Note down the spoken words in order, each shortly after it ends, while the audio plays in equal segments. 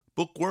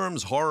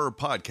Bookworms Horror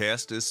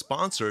Podcast is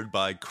sponsored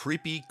by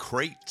Creepy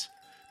Crate.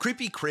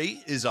 Creepy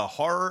Crate is a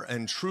horror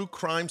and true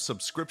crime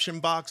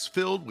subscription box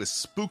filled with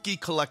spooky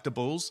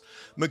collectibles,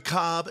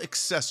 macabre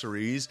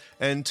accessories,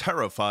 and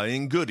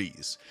terrifying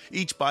goodies.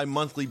 Each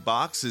bi-monthly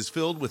box is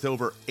filled with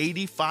over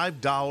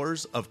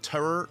 $85 of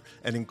terror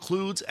and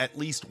includes at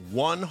least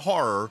one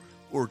horror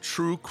or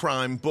true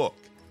crime book.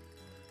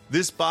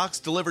 This box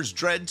delivers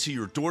dread to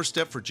your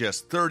doorstep for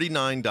just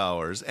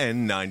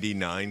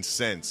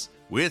 $39.99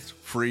 with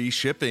free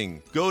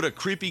shipping. Go to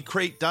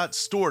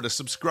creepycrate.store to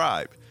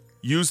subscribe.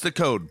 Use the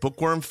code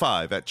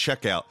Bookworm5 at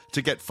checkout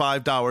to get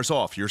 $5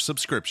 off your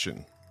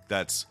subscription.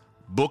 That's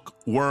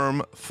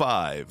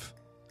Bookworm5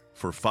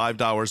 for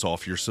 $5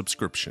 off your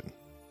subscription.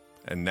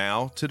 And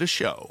now to the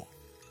show.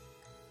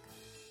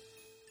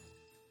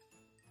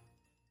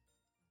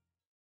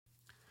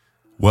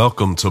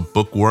 Welcome to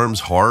Bookworms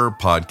Horror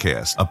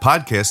Podcast, a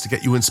podcast to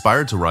get you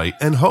inspired to write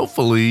and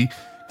hopefully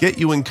get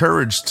you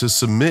encouraged to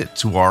submit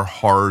to our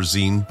horror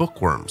zine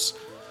Bookworms.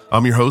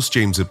 I'm your host,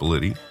 James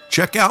Ippoliti.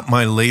 Check out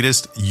my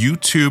latest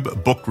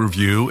YouTube book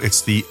review.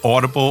 It's the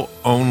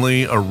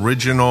Audible-only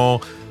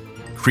original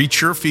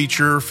creature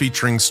feature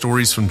featuring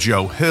stories from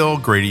Joe Hill,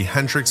 Grady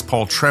Hendrix,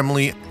 Paul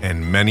Tremblay,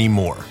 and many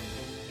more.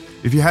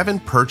 If you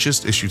haven't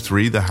purchased issue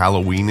 3, the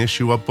Halloween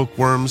issue of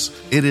Bookworms,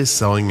 it is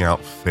selling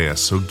out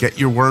fast, so get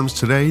your worms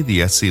today.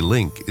 The Etsy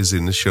link is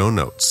in the show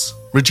notes.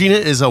 Regina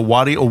is a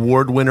Waddy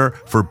Award winner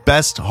for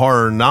Best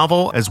Horror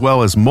Novel, as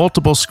well as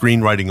multiple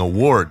screenwriting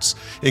awards,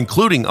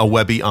 including a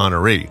Webby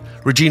honoree.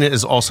 Regina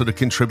is also the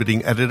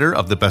contributing editor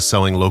of the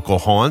best-selling Local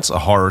Haunts, a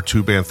horror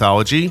tube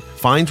anthology.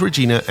 Find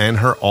Regina and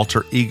her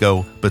alter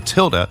ego,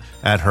 Batilda,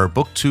 at her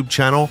BookTube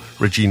channel,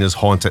 Regina's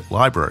Haunted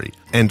Library,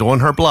 and on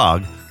her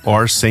blog,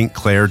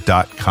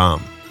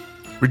 rstclair.com.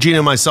 Regina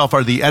and myself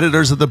are the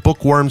editors of the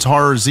Bookworms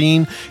Horror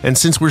Zine, and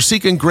since we're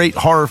seeking great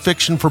horror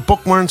fiction for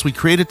bookworms, we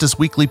created this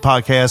weekly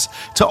podcast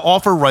to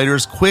offer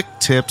writers quick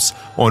tips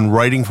on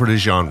writing for the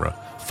genre.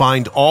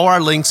 Find all our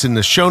links in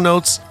the show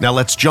notes. Now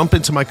let's jump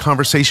into my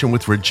conversation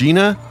with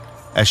Regina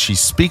as she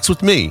speaks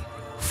with me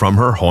from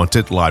her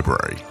haunted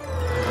library.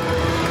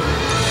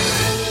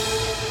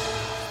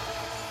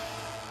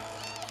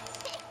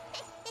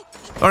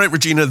 All right,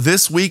 Regina,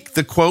 this week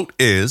the quote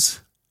is...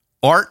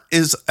 Art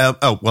is,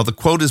 the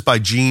quote is by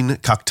Jean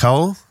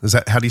Cocteau. Is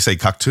that, how do you say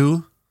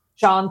Cocteau?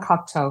 Jean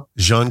Cocteau.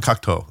 Jean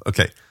Cocteau.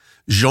 Okay.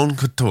 Jean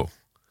Cocteau.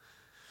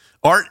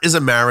 Art is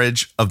a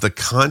marriage of the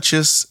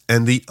conscious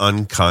and the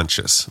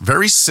unconscious.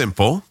 Very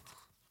simple.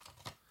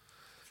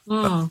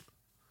 Give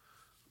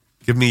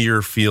me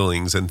your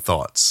feelings and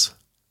thoughts.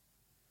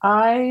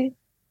 I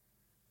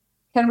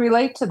can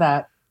relate to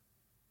that.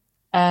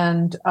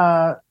 And,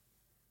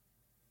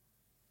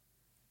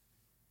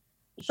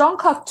 Jean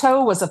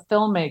Cocteau was a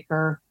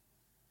filmmaker.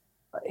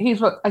 He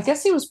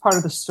was part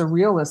of the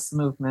Surrealist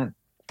movement.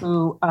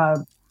 Who,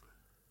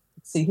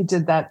 he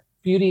did that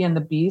Beauty and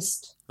the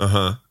Beast,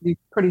 the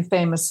pretty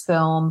famous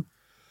film,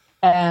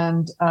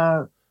 and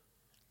I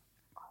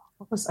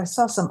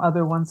saw some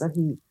other ones that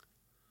he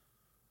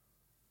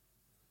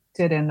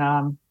did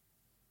in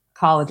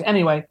college.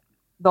 Anyway,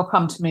 they'll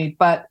come to me.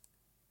 But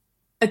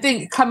I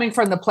think coming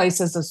from the place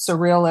as a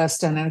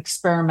surrealist and an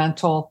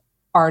experimental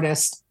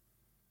artist,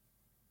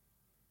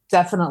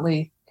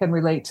 definitely can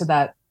relate to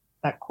that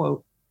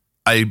quote.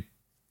 I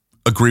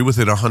agree with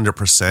it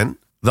 100%.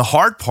 The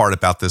hard part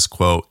about this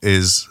quote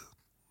is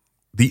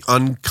the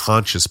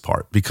unconscious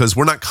part, because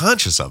we're not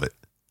conscious of it,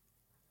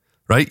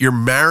 right? You're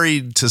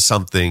married to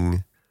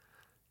something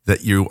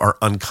that you are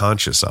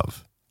unconscious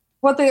of.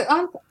 Well,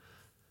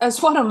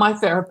 as one of my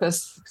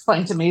therapists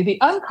explained to me,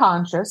 the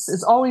unconscious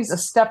is always a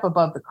step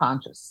above the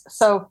conscious.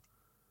 So,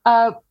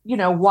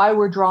 why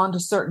we're drawn to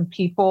certain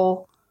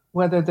people,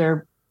 whether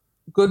they're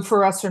good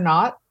for us or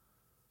not,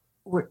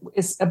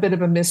 is a bit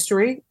of a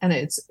mystery, and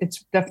it's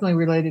definitely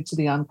related to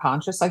the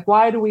unconscious. Like,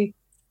 why do we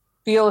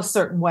feel a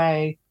certain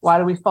way? Why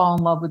do we fall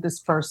in love with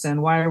this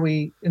person? Why are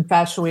we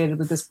infatuated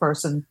with this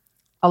person?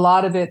 A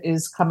lot of it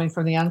is coming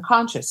from the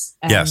unconscious,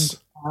 and yes.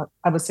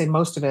 I would say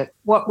most of it.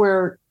 What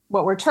we're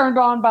turned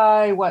on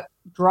by, what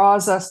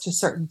draws us to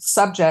certain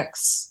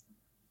subjects.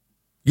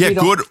 Yeah,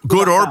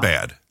 good or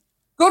bad.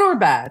 Good or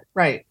bad,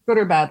 right? Good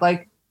or bad.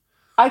 Like,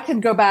 I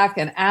can go back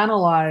and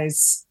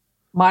analyze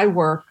my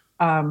work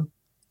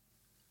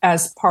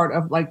as part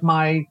of like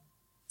my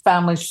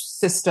family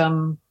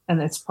system,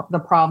 and it's the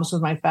problems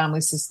with my family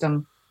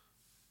system.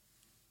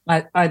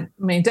 I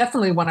mean,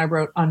 definitely when I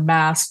wrote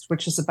Unmasked,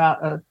 which is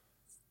about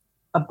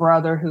a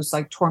brother who's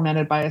like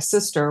tormented by a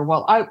sister.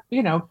 Well,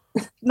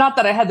 not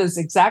that I had those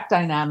exact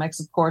dynamics,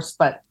 of course,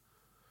 but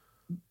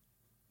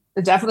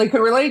I definitely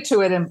could relate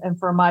to it. And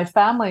for my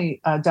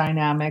family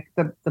dynamic,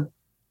 the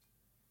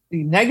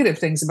negative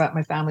things about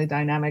my family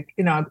dynamic,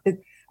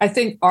 I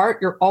think art,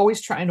 you're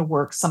always trying to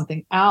work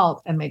something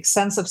out and make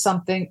sense of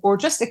something or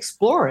just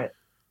explore it.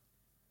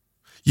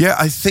 Yeah,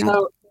 I think...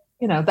 So,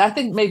 I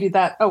think maybe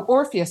that... Oh,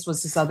 Orpheus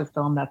was this other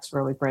film that's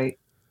really great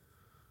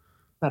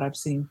that I've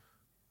seen.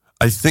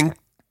 I think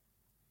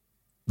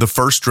the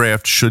first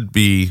draft should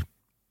be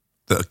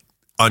the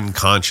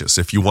unconscious,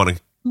 if you want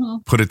to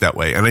put it that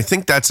way. And I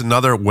think that's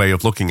another way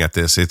of looking at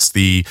this. It's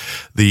the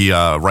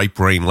right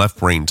brain, left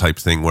brain type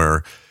thing,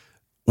 where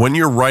when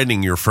you're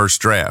writing your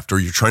first draft or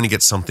you're trying to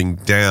get something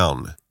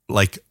down,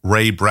 like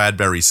Ray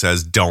Bradbury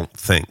says, don't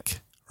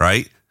think,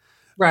 right?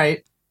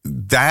 Right.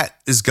 That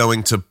is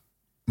going to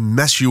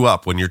mess you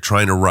up when you're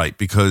trying to write,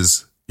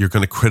 because you're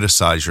going to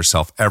criticize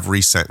yourself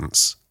every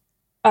sentence.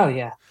 Oh,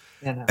 yeah.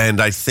 No.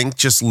 And I think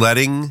just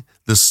letting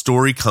the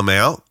story come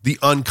out, the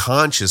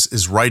unconscious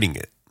is writing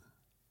it.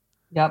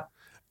 Yep.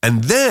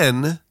 And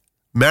then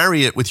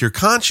marry it with your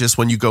conscious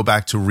when you go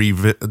back to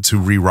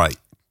rewrite,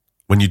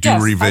 when you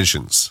do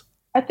revisions.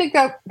 I think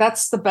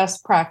that's the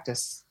best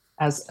practice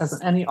as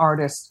any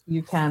artist.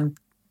 You can,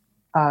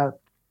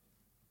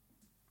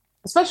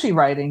 especially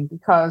writing,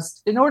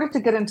 because in order to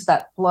get into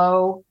that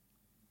flow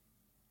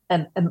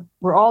and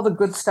where all the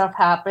good stuff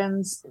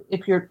happens,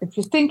 if you're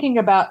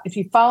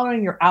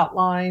following your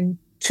outline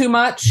too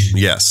much,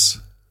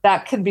 yes,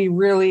 that can be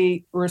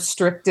really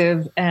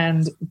restrictive,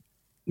 and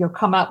you'll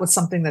come out with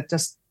something that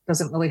just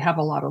doesn't really have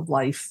a lot of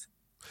life.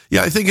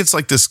 Yeah, I think it's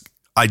like this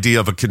idea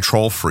of a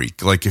control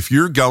freak. Like, if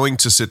you're going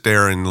to sit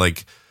there and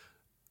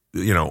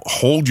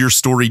hold your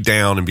story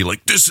down and be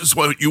like, this is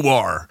what you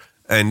are,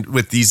 and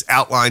with these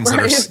outlines that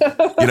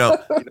are,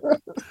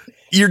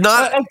 you're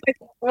not.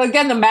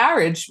 Again, the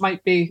marriage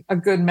might be a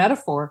good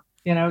metaphor.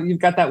 You've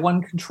got that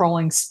one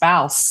controlling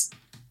spouse.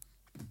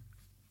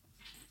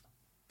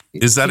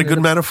 Is that a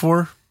good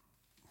metaphor?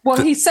 Well,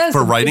 he says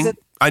for writing.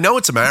 I know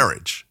it's a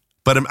marriage,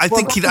 but I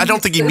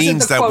don't think he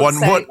means that one.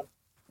 What?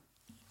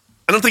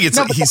 I don't think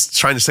he's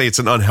trying to say it's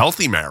an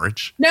unhealthy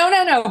marriage. No.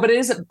 But it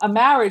is a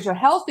marriage. A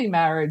healthy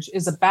marriage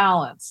is a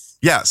balance.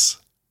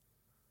 Yes.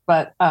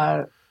 But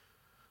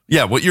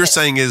yeah, what you're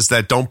saying is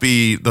that don't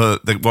be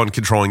the one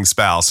controlling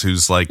spouse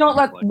who's like, don't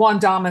let one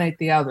dominate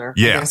the other.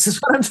 Yeah, I guess is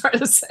what I'm trying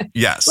to say.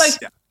 Yes.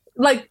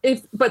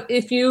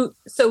 If you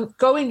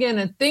going in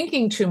and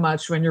thinking too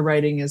much when you're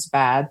writing is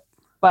bad.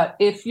 But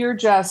if you're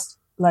just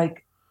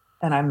like,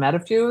 and I met a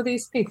few of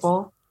these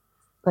people,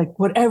 like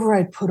whatever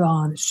I put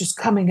on, it's just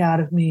coming out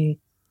of me,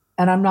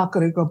 and I'm not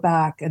going to go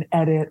back and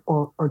edit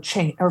or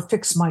change or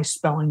fix my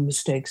spelling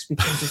mistakes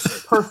because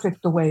it's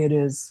perfect the way it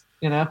is.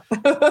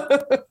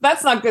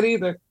 That's not good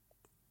either.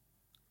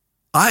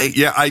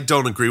 I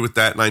don't agree with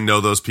that, and I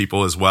know those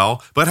people as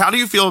well. But how do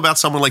you feel about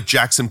someone like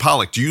Jackson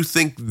Pollock? Do you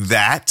think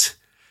there's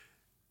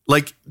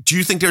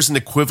an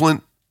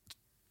equivalent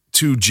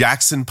to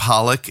Jackson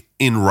Pollock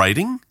in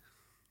writing?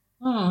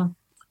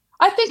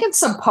 I think in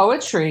some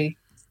poetry,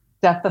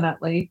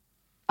 definitely.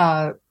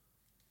 And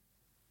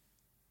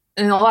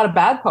a lot of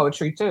bad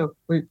poetry, too.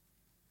 I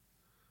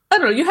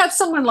don't know. You have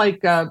someone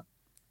like, I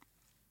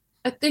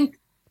think,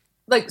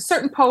 like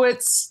certain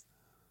poets,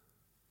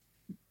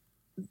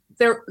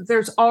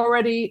 there's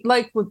already,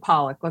 like with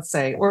Pollock, let's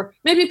say, or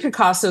maybe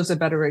Picasso's a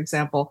better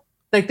example.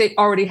 Like they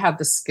already have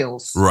the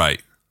skills.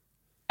 Right.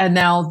 And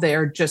now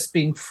they're just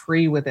being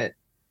free with it.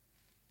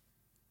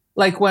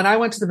 Like when I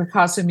went to the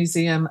Picasso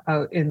Museum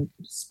in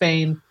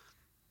Spain,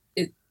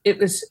 it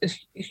was a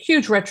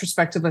huge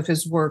retrospective of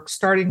his work,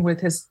 starting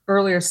with his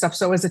earlier stuff.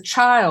 So as a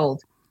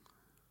child,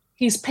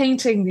 he's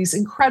painting these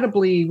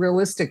incredibly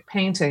realistic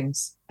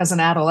paintings as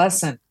an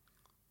adolescent.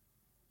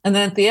 And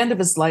then at the end of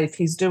his life,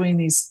 he's doing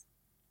these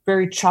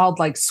very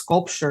childlike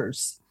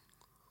sculptures,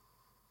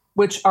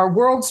 which are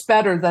worlds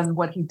better than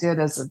what he did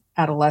as an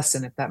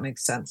adolescent, if that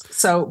makes sense.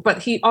 So,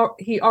 but he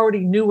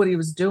already knew what he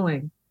was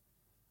doing.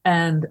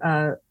 And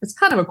it's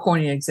kind of a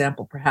corny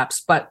example,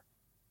 perhaps, but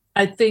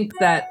I think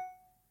I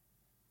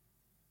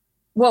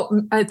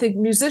think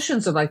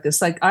musicians are like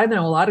this. Like I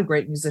know a lot of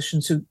great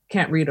musicians who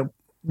can't read a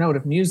note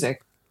of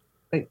music,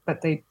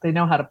 but they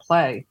know how to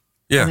play.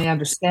 Yeah. And they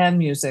understand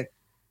music.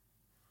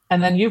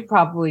 And then you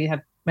probably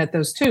have met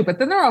those too. But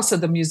then there are also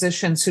the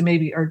musicians who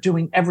maybe are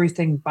doing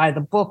everything by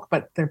the book,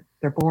 but they're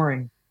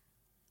boring.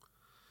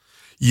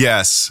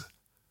 Yes.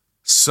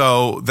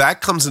 So that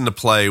comes into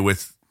play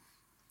with,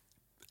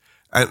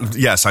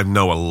 yes, I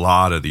know a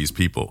lot of these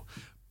people.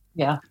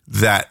 Yeah.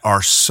 That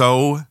are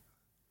so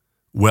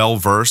well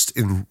versed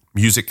in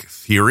music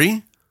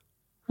theory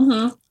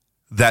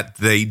that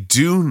they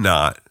do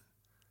not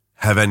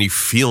have any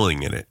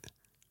feeling in it.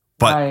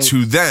 But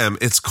to them,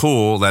 it's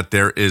cool that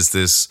there is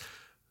this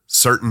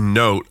certain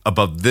note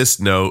above this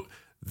note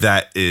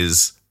that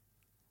is,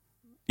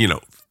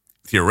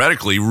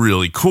 theoretically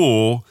really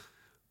cool,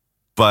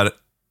 but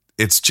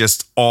it's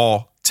just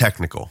all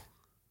technical.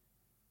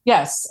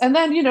 Yes. And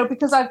then,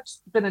 because I've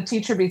been a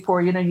teacher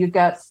before, you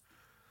get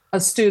a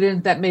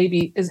student that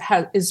maybe is,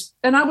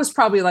 and I was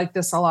probably like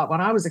this a lot when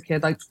I was a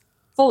kid, like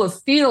full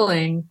of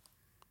feeling,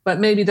 but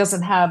maybe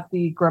doesn't have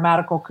the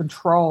grammatical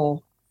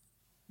control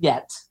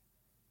yet.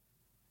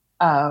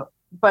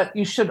 But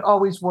you should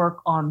always work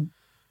on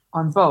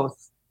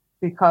both,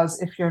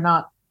 because if you're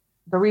not,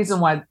 the reason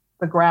why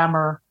the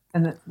grammar,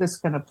 and this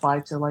can apply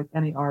to like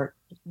any art,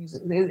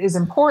 music, is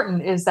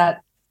important is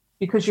that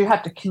because you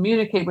have to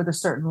communicate with a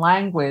certain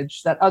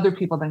language that other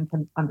people then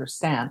can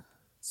understand.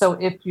 So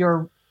if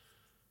you're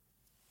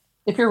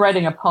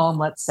writing a poem,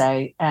 let's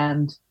say,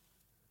 and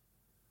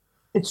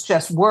it's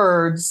just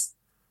words,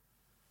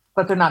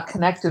 but they're not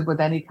connected with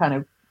any kind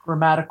of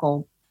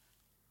grammatical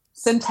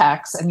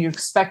syntax, and you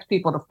expect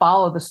people to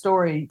follow the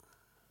story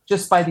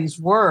just by these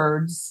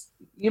words,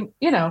 you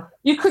know,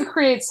 you could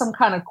create some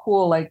kind of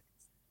cool, like,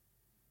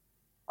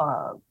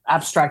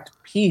 abstract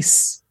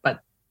piece,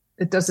 but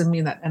it doesn't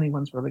mean that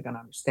anyone's really going to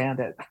understand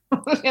it.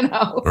 You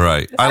know,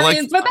 right?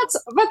 But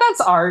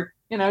that's art.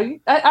 You know,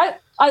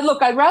 I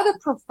look. I'd rather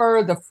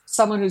prefer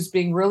someone who's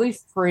being really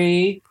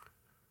free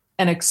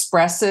and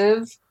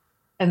expressive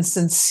and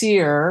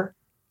sincere,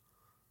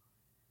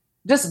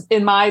 just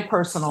in my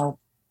personal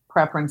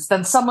preference,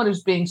 than someone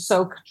who's being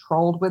so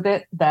controlled with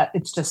it that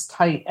it's just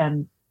tight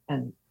and I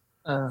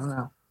don't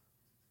know.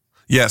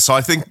 Yeah, so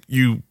I think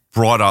you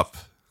brought up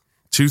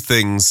two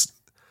things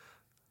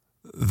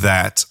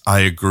that I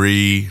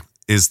agree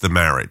is the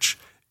marriage.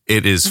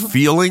 It is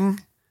feeling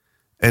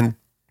and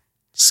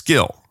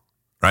skill,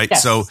 right?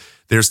 Yes. So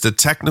there's the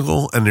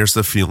technical and there's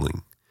the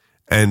feeling.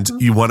 And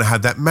you want to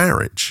have that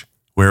marriage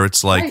where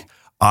it's like,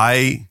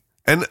 and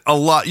a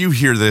lot, you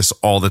hear this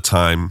all the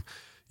time.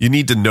 You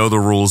need to know the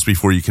rules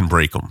before you can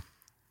break them.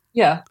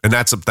 Yeah. And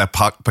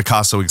that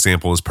Picasso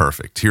example is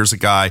perfect. Here's a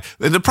guy.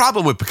 And the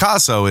problem with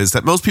Picasso is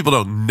that most people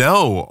don't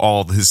know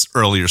all his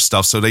earlier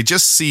stuff. So they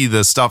just see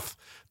the stuff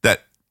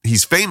that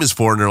he's famous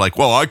for. And they're like,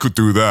 well, I could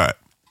do that.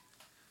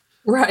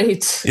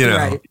 Right. You know,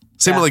 right.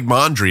 Same with like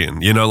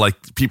Mondrian, you know,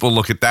 like people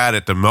look at that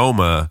at the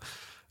MoMA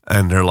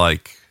and they're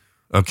like,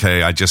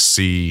 okay, I just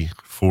see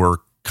 4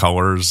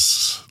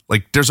 colors.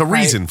 Like there's a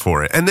reason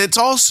for it. And it's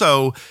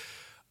also,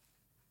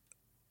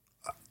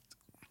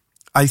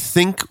 I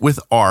think with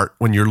art,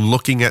 when you're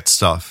looking at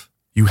stuff,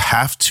 you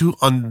have to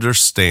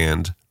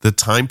understand the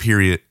time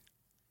period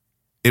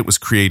it was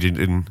created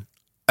in,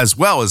 as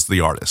well as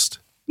the artist.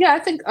 Yeah,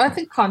 I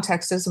think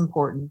context is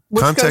important.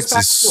 Context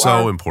is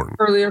so important.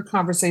 Earlier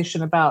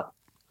conversation about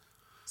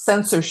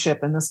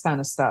censorship and this kind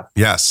of stuff.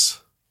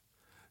 Yes.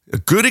 A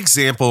good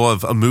example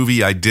of a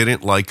movie I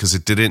didn't like because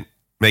it didn't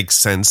make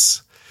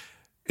sense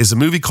is a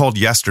movie called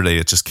Yesterday.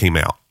 It just came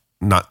out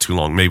not too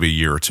long, maybe a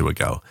year or two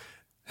ago.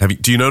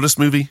 Do you know this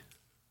movie?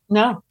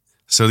 No.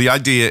 So the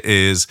idea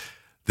is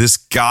this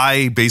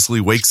guy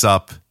basically wakes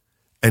up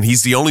and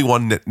he's the only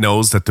one that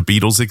knows that the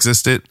Beatles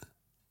existed.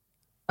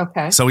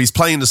 Okay. So he's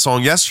playing the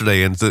song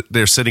Yesterday and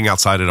they're sitting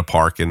outside at a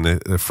park and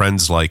the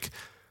friend's like,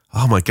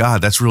 oh my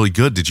God, that's really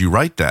good. Did you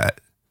write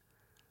that?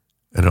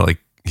 And they're like,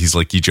 he's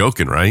like, you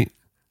joking, right?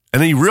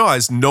 And then you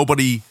realize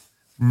nobody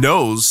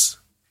knows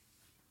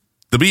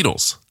the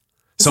Beatles.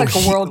 It's like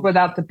a world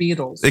without the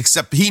Beatles.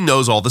 Except he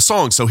knows all the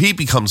songs. So he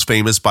becomes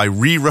famous by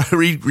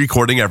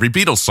re-recording every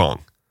Beatles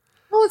song.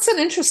 Well, it's an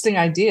interesting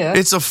idea.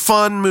 It's a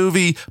fun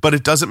movie, but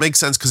it doesn't make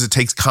sense because it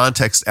takes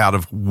context out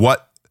of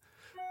what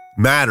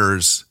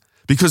matters.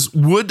 Because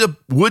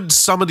would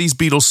some of these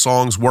Beatles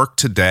songs work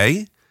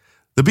today?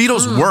 The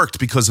Beatles worked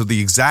because of the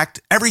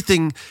exact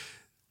everything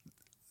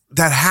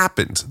that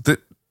happened that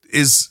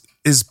is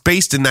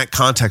based in that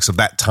context of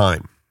that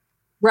time.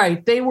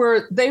 Right. They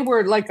were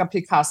like a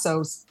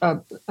Picasso's,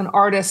 an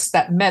artist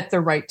that met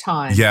the right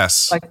time.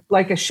 Yes.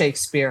 Like a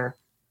Shakespeare.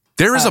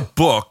 There is a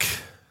book.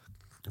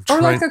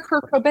 Or like a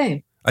Kurt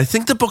Cobain. I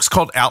think the book's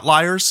called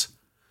Outliers.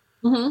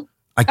 Mm-hmm.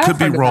 I could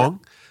be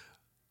wrong.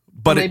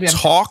 But it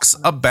talks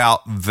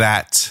about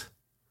that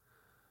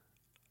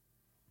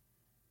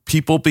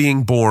people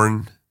being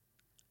born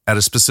at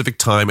a specific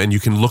time, and you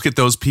can look at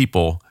those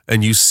people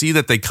and you see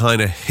that they kind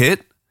of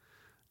hit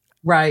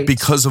right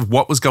because of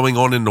what was going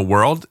on in the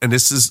world. And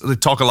they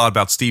talk a lot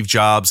about Steve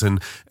Jobs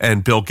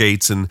and Bill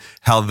Gates and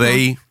how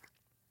they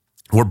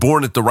were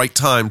born at the right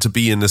time to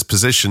be in this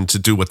position to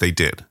do what they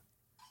did.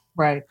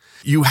 Right.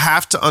 You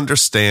have to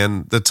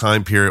understand the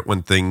time period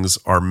when things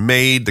are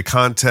made, the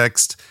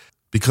context,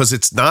 because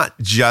it's not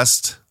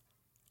just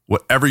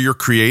whatever you're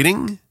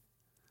creating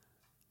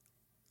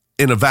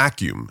in a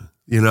vacuum,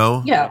 you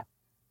know? Yeah.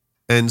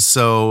 And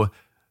so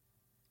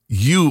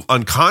you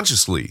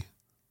unconsciously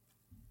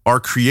are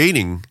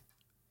creating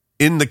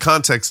in the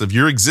context of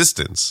your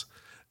existence.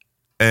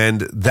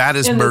 And that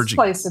is in merging. This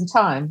place and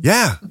time.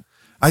 Yeah.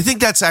 I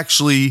think that's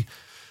actually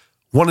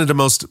one of the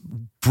most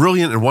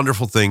brilliant and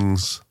wonderful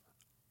things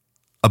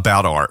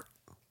about art.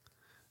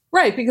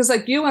 Right. Because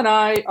like you and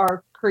I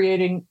are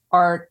creating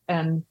art,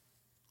 and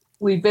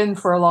we've been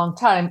for a long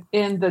time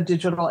in the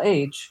digital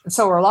age. And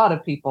so are a lot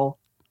of people.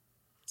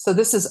 So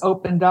this has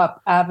opened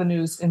up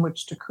avenues in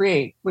which to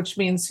create, which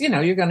means, you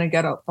know, you're going to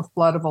get a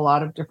flood of a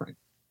lot of different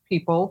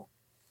people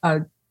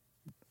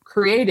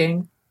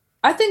creating.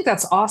 I think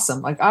that's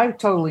awesome. Like, I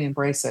totally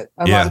embrace it.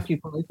 A lot of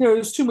people are like,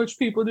 there's too much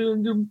people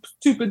doing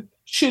stupid,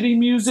 shitty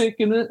music.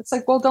 And it's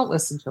like, well, don't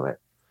listen to it.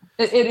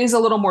 It is a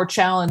little more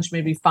challenge,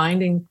 maybe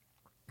finding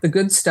the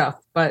good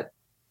stuff, but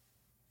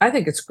I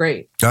think it's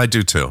great. I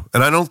do too.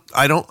 And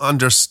I don't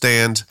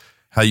understand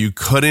how you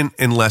couldn't,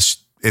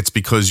 unless it's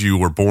because you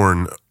were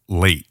born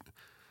late.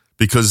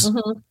 Because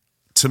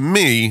to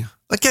me,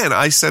 again,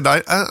 I said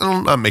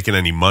I'm not making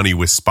any money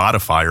with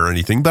Spotify or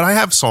anything, but I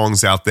have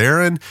songs out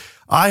there and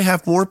I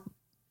have more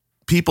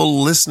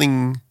people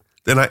listening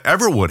than I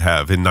ever would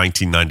have in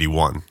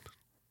 1991.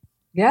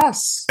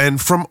 Yes. And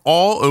from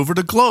all over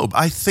the globe.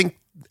 I think,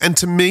 and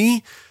to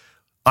me,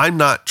 I'm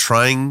not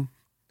trying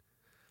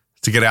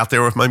to get out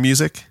there with my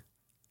music.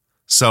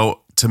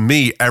 So to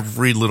me,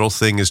 every little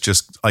thing is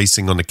just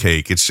icing on the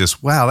cake. It's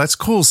just, wow, that's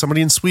cool.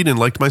 Somebody in Sweden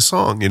liked my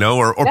song,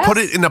 or Yes. put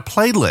it in a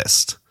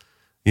playlist,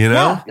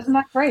 Yeah, isn't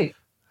that great?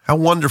 How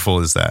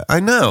wonderful is that? I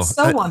know. It's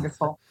so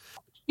wonderful.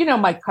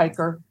 Mike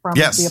Kiker from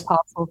Yes. The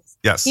Apostles.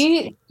 Yes.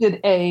 He did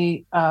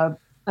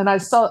and I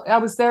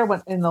was there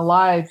in the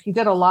live. He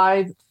did a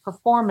live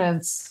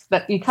performance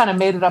that he kind of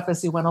made it up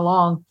as he went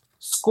along,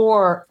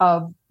 score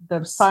of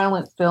the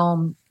silent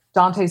film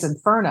Dante's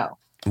Inferno.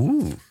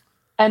 Ooh.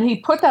 And he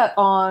put that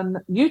on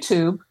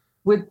YouTube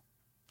with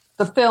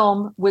the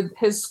film with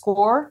his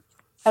score.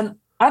 And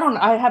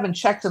I haven't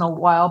checked in a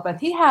while, but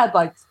he had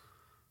like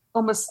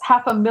almost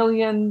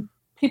 500,000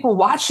 people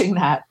watching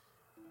that,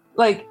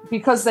 like,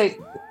 because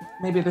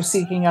maybe they're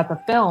seeking out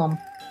the film.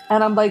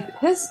 And I'm like,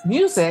 his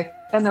music,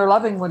 and they're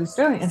loving what he's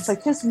doing. It's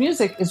like his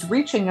music is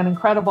reaching an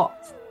incredible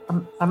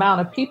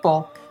amount of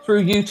people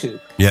through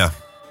YouTube. Yeah.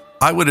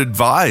 I would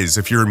advise,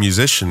 if you're a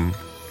musician,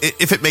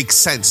 if it makes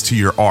sense to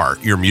your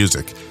art, your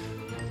music,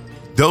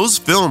 those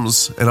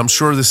films, and I'm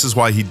sure this is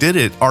why he did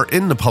it, are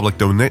in the public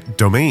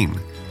domain.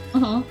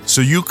 Mm-hmm.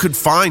 So you could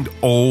find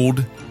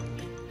old,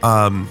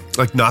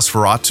 like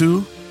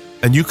Nosferatu,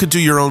 and you could do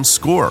your own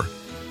score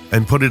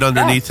and put it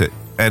underneath it.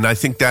 And I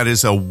think that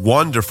is a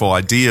wonderful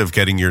idea of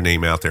getting your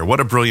name out there. What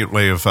a brilliant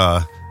way of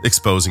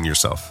exposing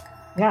yourself.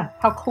 Yeah,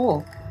 how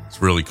cool.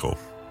 It's really cool.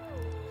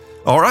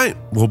 All right,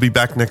 we'll be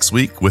back next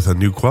week with a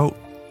new quote.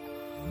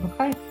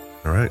 Okay.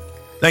 All right.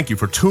 Thank you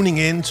for tuning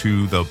in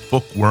to the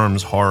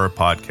Bookworms Horror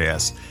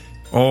Podcast.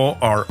 All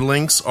our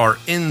links are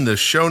in the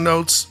show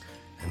notes,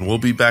 and we'll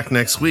be back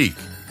next week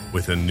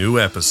with a new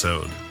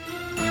episode.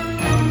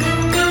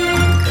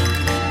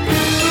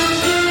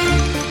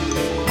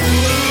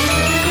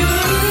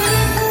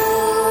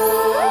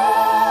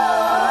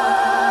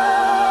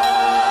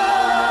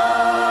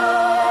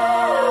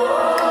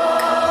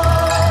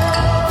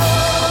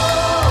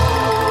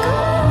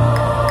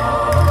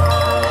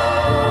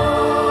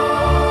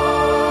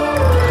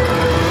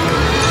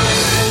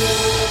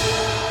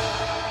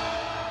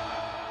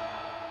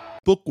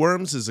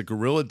 Bookworms is a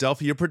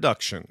Guerrilladelphia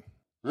production.